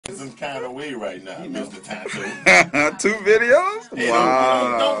some kind of way right now, Mr. Tonto. 2 videos? Hey,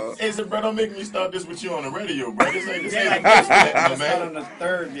 Wow. Hey, so, bro, don't make me start this with you on the radio, bro. This ain't Then the I first guess step, we'll my start on man. the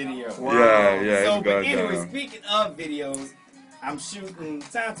 3rd video. Wow. Yeah, So, it's but going anyway, down. speaking of videos, I'm shooting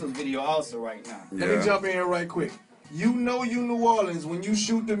Tonto's video also right now. Let me Yeah. jump in here right quick. You know you New Orleans when you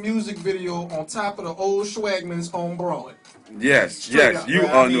shoot the music video on top of the old Schwagman's on Broad. Yes, Straight yes, up. you Well,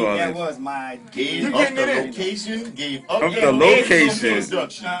 are I mean, New That Orleans. was my Gave You up getting the it in. location, gave Up up the the location.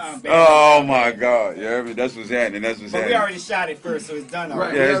 production. Oh my God! Yeah, that's what's happening. That's what's But we happening. already shot it first, so it's done Right.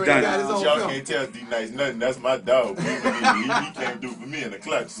 already. Yeah, He it's already done. got his own Y'all film. can't tell D-Nice nothing. That's my dog. He came through for me in the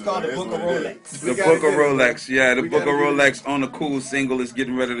clutch. So It's called the that's Book of what it is. Rolex. The We gotta Book of get it, Rolex, yeah, the We Book of gotta get it. Rolex on the cool single is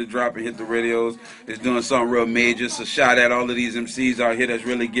getting ready to drop and hit the radios. It's doing something real major. So shout out all of these MCs out here that's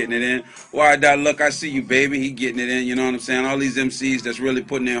really getting it in. Why that look, I see you, baby. He getting it in. You know what I'm saying? All these MCs that's really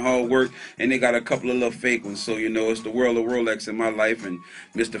putting in hard work, and they got a couple of little fake ones. So you know, it's the world of Rolex in my life, and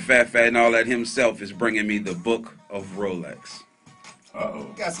Mr. Fat Fat and all that himself is bringing me the Book of Rolex. Uh-oh.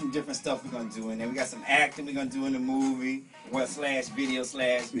 We got some different stuff we're gonna do in there. We got some acting we're gonna do in the movie. Well, slash video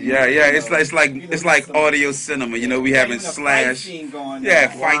slash. Yeah, you yeah, know, it's like you know, it's like some- audio cinema. You know, we Got having even a fight slash. scene going Yeah,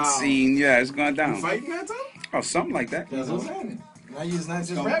 on. fight Wow. scene. Yeah, it's going You down. fighting that time? Oh, something like that. That's what's happening. Now you just not It's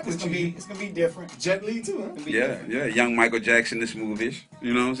just gonna, rap it's, with gonna be, you. it's gonna be different. Jet Li too, huh? It's gonna be Yeah, different. yeah, young Michael Jackson, this movie-ish.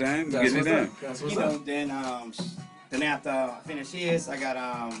 You know what I'm saying? That's Getting what's it in. up. That's what's You know, up. then after I finish his, I got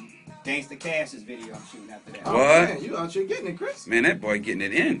Gangsta Cash's video I'm shooting after that. Oh, What? man, you out here getting it, Chris. Man, that boy getting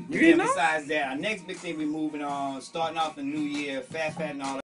it in. You And didn't know? besides that, our next big thing we moving on, starting off the new year, Fat Fat and all